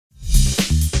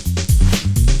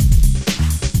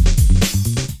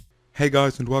Hey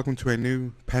guys, and welcome to a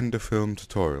new Panda film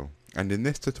tutorial. And in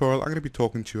this tutorial I'm going to be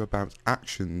talking to you about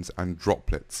actions and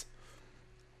droplets.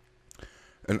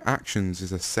 And actions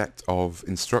is a set of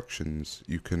instructions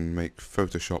you can make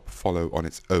Photoshop follow on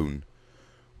its own,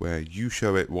 where you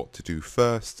show it what to do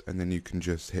first and then you can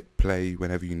just hit play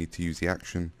whenever you need to use the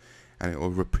action, and it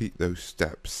will repeat those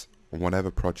steps on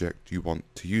whatever project you want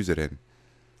to use it in.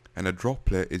 And a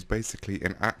droplet is basically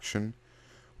an action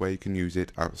where you can use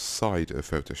it outside of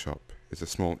Photoshop. It's a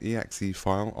small exe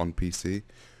file on PC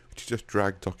which you just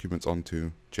drag documents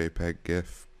onto, JPEG,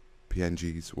 GIF,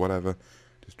 PNGs, whatever.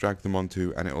 Just drag them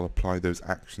onto and it will apply those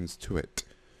actions to it.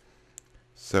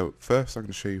 So first I'm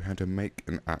going to show you how to make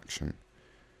an action.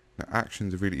 Now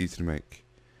actions are really easy to make.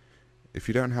 If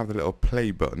you don't have the little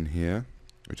play button here,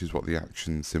 which is what the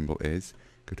action symbol is,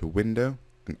 go to Window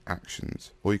and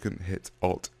Actions, or you can hit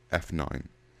Alt F9.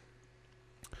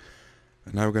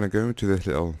 And now we're going to go into this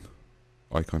little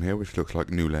icon here which looks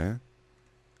like new layer.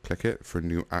 Click it for a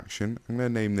new action. I'm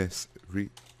going to name this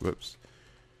resize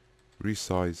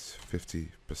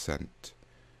 50%.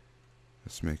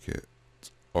 Let's make it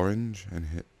orange and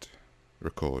hit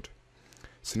record.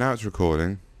 So now it's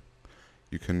recording.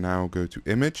 You can now go to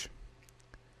image,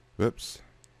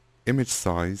 image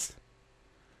size,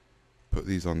 put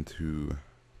these onto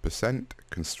percent,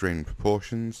 constrain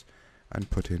proportions, and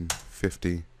put in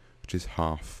 50, which is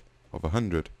half of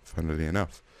 100, funnily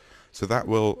enough. So that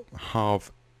will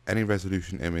halve any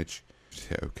resolution image. Just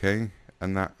hit OK,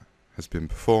 and that has been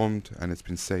performed and it's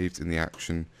been saved in the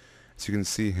action. As you can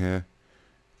see here,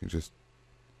 you can just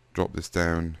drop this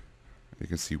down. You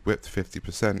can see width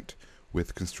 50%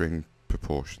 with constrained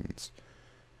proportions.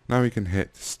 Now we can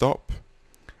hit stop,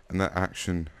 and that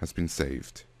action has been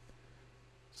saved.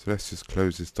 So let's just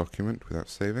close this document without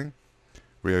saving.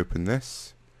 Reopen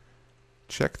this.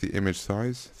 Check the image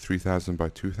size, 3000 by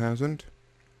 2000.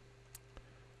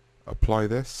 Apply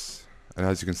this, and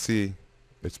as you can see,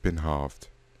 it's been halved.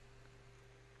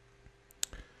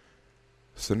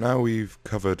 So now we've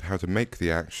covered how to make the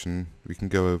action, we can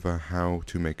go over how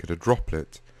to make it a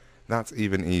droplet. That's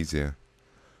even easier.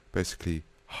 Basically,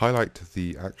 highlight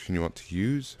the action you want to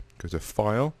use, go to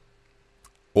File,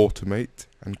 Automate,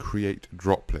 and Create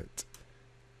Droplet.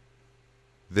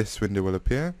 This window will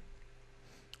appear,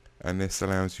 and this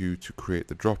allows you to create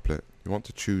the droplet. You want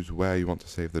to choose where you want to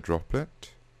save the droplet.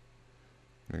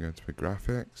 I'm going to go to my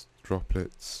graphics,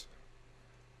 droplets,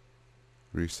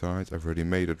 resize. I've already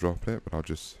made a droplet, but I'll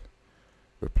just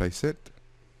replace it.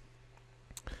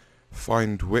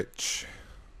 Find which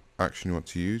action you want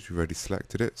to use. We've already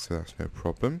selected it, so that's no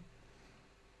problem.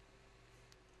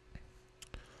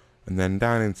 And then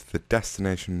down into the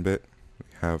destination bit,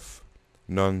 we have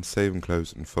None, Save and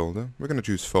Close, and Folder. We're going to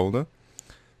choose Folder.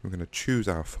 We're going to choose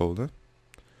our folder.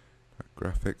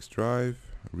 Graphics drive,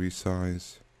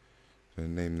 resize. I'm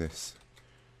going to name this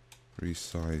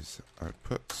resize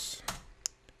outputs.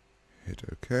 Hit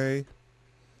OK.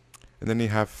 And then you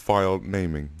have file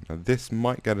naming. Now this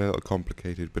might get a little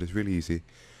complicated, but it's really easy.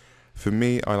 For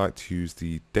me, I like to use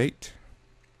the date,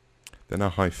 then a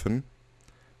hyphen,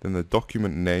 then the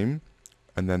document name,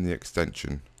 and then the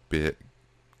extension, be it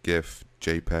GIF,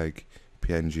 JPEG,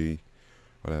 PNG,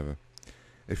 whatever.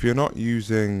 If you're not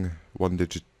using one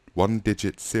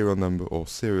digit serial number or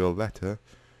serial letter,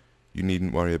 you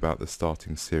needn't worry about the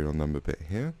starting serial number bit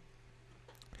here.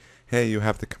 Here you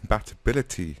have the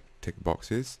compatibility tick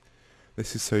boxes.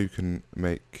 This is so you can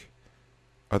make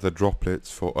other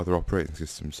droplets for other operating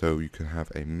systems. So you can have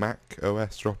a Mac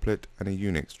OS droplet and a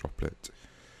Unix droplet.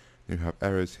 You have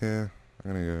errors here.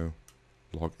 I'm going to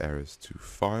go log errors to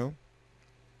file.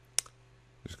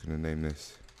 I'm just going to name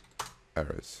this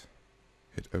errors.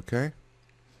 Hit OK.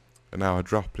 And now our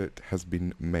droplet has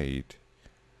been made.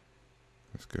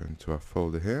 Let's go into our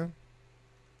folder here.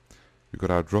 We've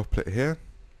got our droplet here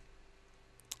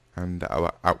and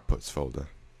our outputs folder.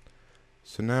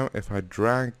 So now if I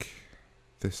drag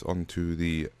this onto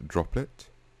the droplet,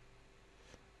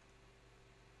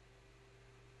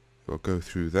 we'll go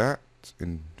through that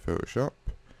in Photoshop,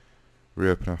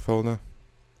 reopen our folder,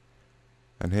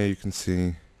 and here you can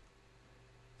see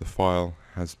the file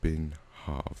has been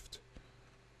halved.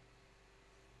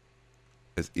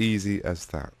 As easy as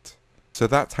that. So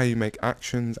that's how you make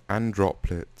actions and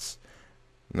droplets.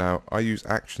 Now I use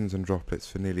actions and droplets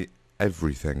for nearly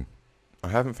everything. I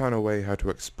haven't found a way how to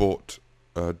export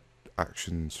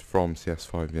actions from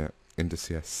CS5 yet into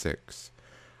CS6,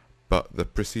 but the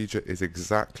procedure is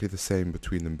exactly the same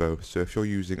between them both. So if you're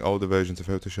using older versions of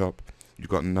Photoshop, you've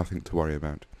got nothing to worry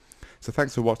about. So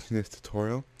thanks for watching this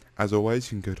tutorial. As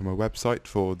always, you can go to my website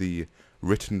for the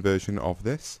written version of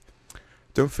this.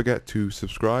 Don't forget to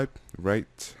subscribe,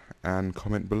 rate, and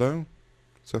comment below.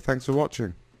 So thanks for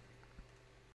watching.